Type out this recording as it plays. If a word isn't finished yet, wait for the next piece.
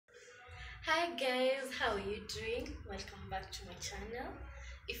Hi guys, how are you doing? Welcome back to my channel.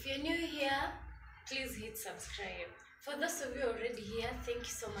 If you're new here, please hit subscribe. For those of you already here, thank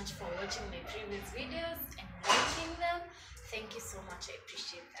you so much for watching my previous videos and liking them. Thank you so much, I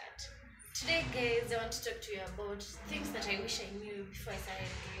appreciate that. Today guys, I want to talk to you about things that I wish I knew before I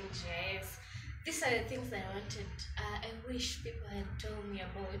started doing GIS. These are the things that I wish people had told me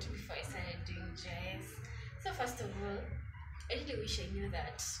about before I started doing GIS. So first of all, I really wish I knew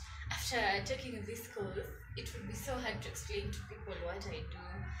that after taking this course, it would be so hard to explain to people what I do.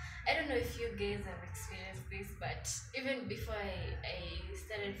 I don't know if you guys have experienced this, but even before I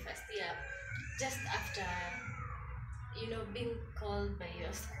started first year, just after being called by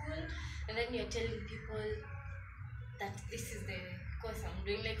your school, and then you're telling people that this is the course I'm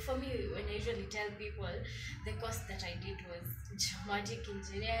doing. Like for me, when I usually tell people the course that I did was geomatic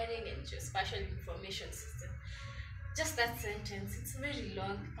engineering and geospatial information system, just that sentence, it's very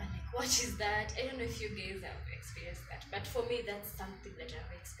long. But like, what is that? I don't know if you guys have experienced that, but for me, that's something that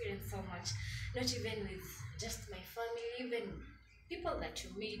I've experienced so much. Not even with just my family, even people that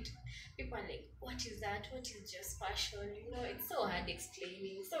you meet, people are like, what is that? What is geospatial? It's so hard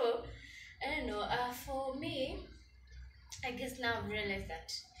explaining. So I don't know. For me, I guess now I've realized that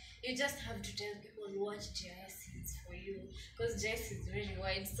you just have to tell people what GIS is for you, because GIS is very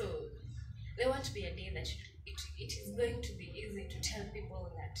wide. So there won't be a day that it is going to be easy to tell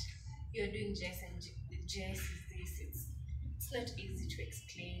people that you're doing GIS and GIS is this. It's not easy to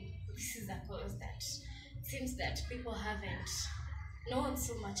explain. This is a course that seems that people haven't known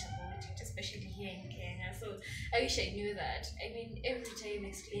so much about it, especially here in Kenya. So I wish I knew that. I mean, every time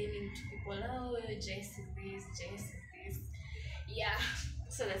explaining to people, oh, GIS is this, GIS is this. Yeah,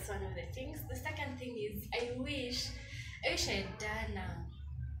 so that's one of the things. The second thing is I wish I had done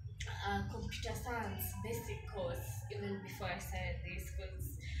computer science basic course even before I started this,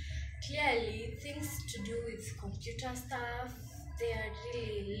 because clearly things to do with computer stuff, they are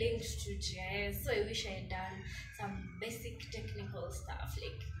really linked to GIS. So I wish I had done some basic technical stuff,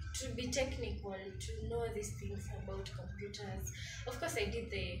 like to be technical, to know these things about computers. Of course I did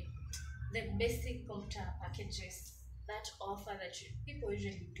the basic computer packages that offer that people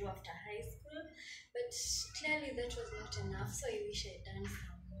usually do after high school, but clearly that was not enough. So I wish I had done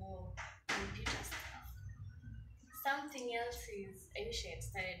some more computer stuff. Something else is I wish I had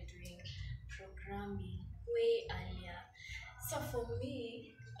started doing programming way earlier. So for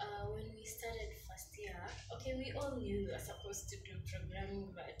me, when we started first year, okay, we all knew we were supposed to do programming,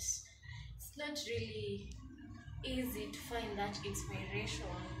 but it's not really easy to find that inspiration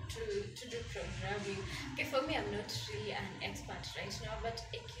to do programming. Okay, for me, I'm not really an expert right now, but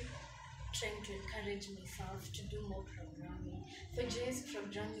I keep trying to encourage myself to do more programming. For GIS,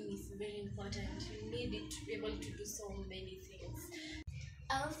 programming is very important. You need it to be able to do so many things.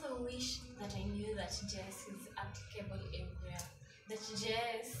 I also wish that I knew that GIS is applicable everywhere, that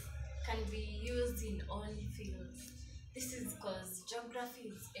GIS can be used in all fields. This is because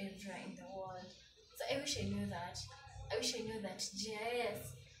geography is everywhere in the world. So I wish I knew that. I wish I knew that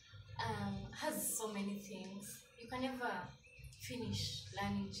GIS has so many things. You can never finish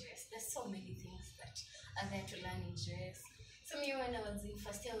learning GIS. There's so many things that are there to learn in GIS. So me, when I was in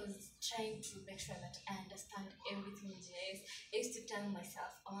first year, I was trying to make sure that I understand everything in GIS. I used to tell myself,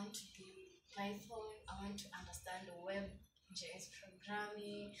 I want to do Python, I want to understand web GIS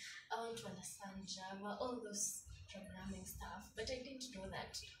programming, I want to understand Java, all those programming stuff. But I didn't know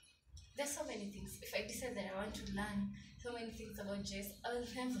that there's so many things. If I decide that I want to learn so many things about GIS, I'll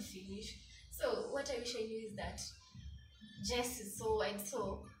never finish. So what I wish I knew is that GIS is so wide,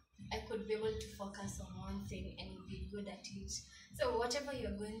 so I could be able to focus on one thing and be good at it. So whatever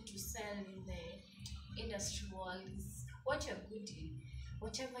you're going to sell in the industry world is what you're good in.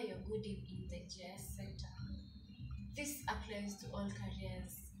 Whatever you're good in the GIS sector, this applies to all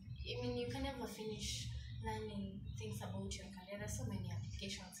careers. I mean, you can never finish learning things about your career. There's so many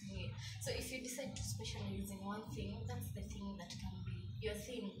applications in it. So if you decide to specialize in one thing, that's the thing that can be your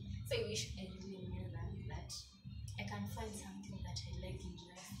thing. So I wish I really knew that I can find something that I like in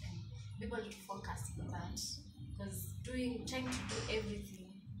GIS and be able to focus on that, because trying to do everything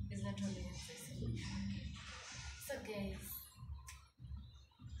is not always the solution. So guys,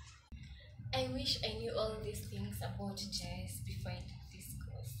 I wish I knew all these things about GIS before I did this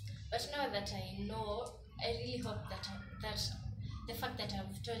course. But now that I know, I really hope that the fact that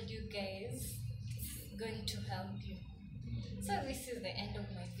I've told you guys is going to help you. So this is the end of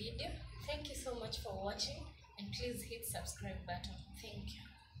my video. Thank you so much for watching, and please hit subscribe button. Thank you.